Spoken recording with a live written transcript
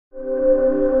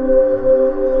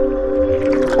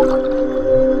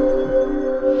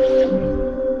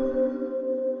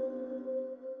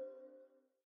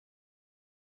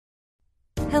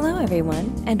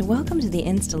and welcome to the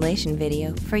installation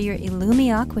video for your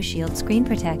IllumiAquashield screen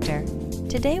protector.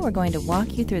 Today we're going to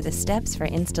walk you through the steps for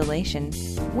installation.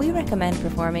 We recommend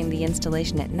performing the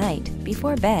installation at night,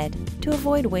 before bed, to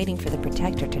avoid waiting for the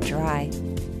protector to dry.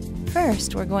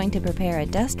 First, we're going to prepare a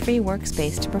dust-free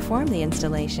workspace to perform the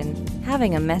installation.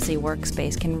 Having a messy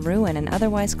workspace can ruin an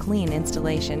otherwise clean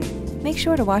installation. Make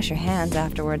sure to wash your hands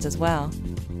afterwards as well.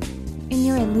 In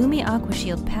your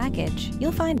IllumiAquashield package,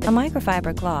 you'll find a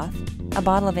microfiber cloth, a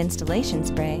bottle of installation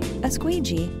spray, a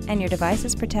squeegee, and your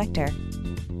device's protector.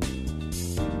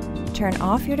 Turn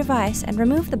off your device and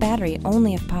remove the battery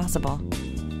only if possible.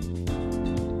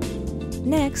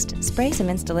 Next, spray some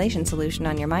installation solution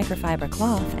on your microfiber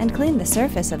cloth and clean the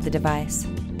surface of the device.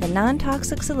 The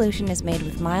non-toxic solution is made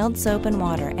with mild soap and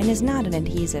water and is not an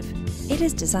adhesive. It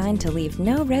is designed to leave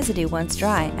no residue once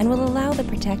dry and will allow the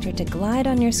protector to glide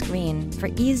on your screen for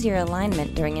easier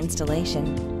alignment during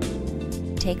installation.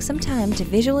 Take some time to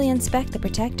visually inspect the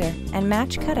protector and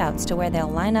match cutouts to where they'll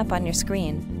line up on your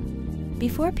screen.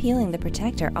 Before peeling the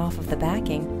protector off of the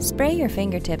backing, spray your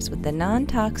fingertips with the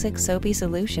non-toxic soapy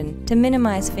solution to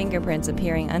minimize fingerprints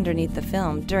appearing underneath the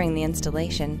film during the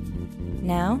installation.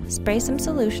 Now, spray some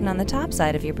solution on the top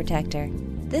side of your protector.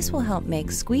 This will help make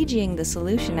squeegeeing the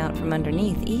solution out from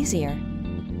underneath easier.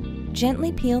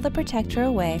 Gently peel the protector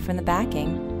away from the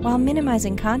backing while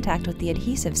minimizing contact with the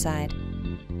adhesive side.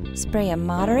 Spray a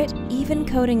moderate, even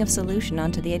coating of solution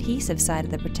onto the adhesive side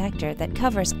of the protector that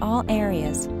covers all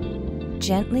areas.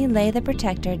 Gently lay the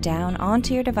protector down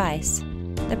onto your device.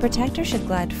 The protector should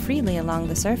glide freely along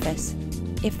the surface.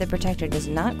 If the protector does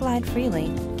not glide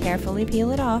freely, carefully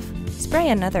peel it off, spray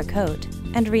another coat,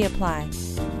 and reapply.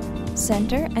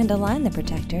 Center and align the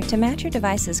protector to match your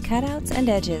device's cutouts and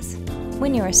edges.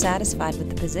 When you are satisfied with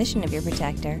the position of your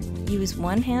protector, use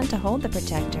one hand to hold the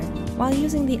protector while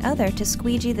using the other to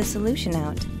squeegee the solution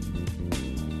out.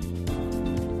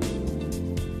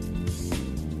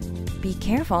 Be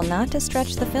careful not to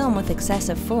stretch the film with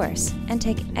excessive force, and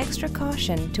take extra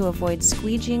caution to avoid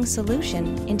squeegeeing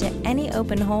solution into any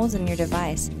open holes in your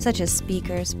device, such as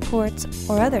speakers, ports,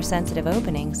 or other sensitive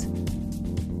openings.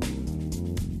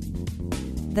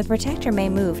 The protector may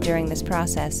move during this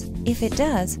process. If it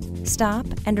does, stop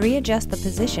and readjust the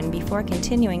position before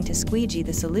continuing to squeegee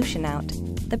the solution out.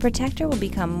 The protector will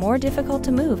become more difficult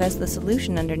to move as the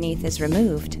solution underneath is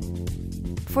removed.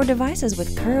 For devices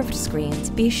with curved screens,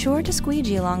 be sure to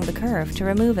squeegee along the curve to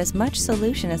remove as much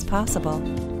solution as possible.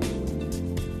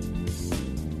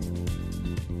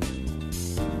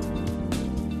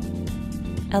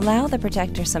 Allow the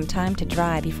protector some time to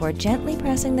dry before gently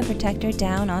pressing the protector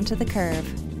down onto the curve.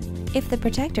 If the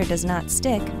protector does not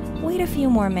stick, wait a few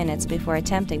more minutes before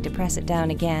attempting to press it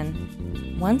down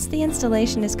again. Once the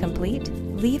installation is complete,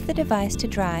 leave the device to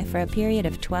dry for a period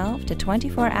of 12 to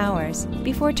 24 hours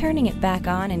before turning it back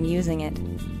on and using it.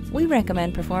 We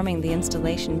recommend performing the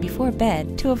installation before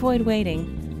bed to avoid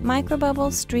waiting.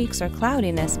 Microbubbles, streaks, or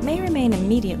cloudiness may remain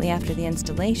immediately after the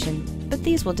installation, but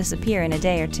these will disappear in a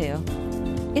day or two.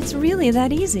 It's really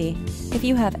that easy! If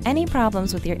you have any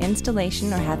problems with your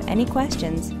installation or have any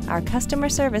questions, our customer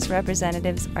service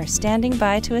representatives are standing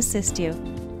by to assist you.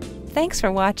 Thanks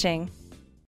for watching!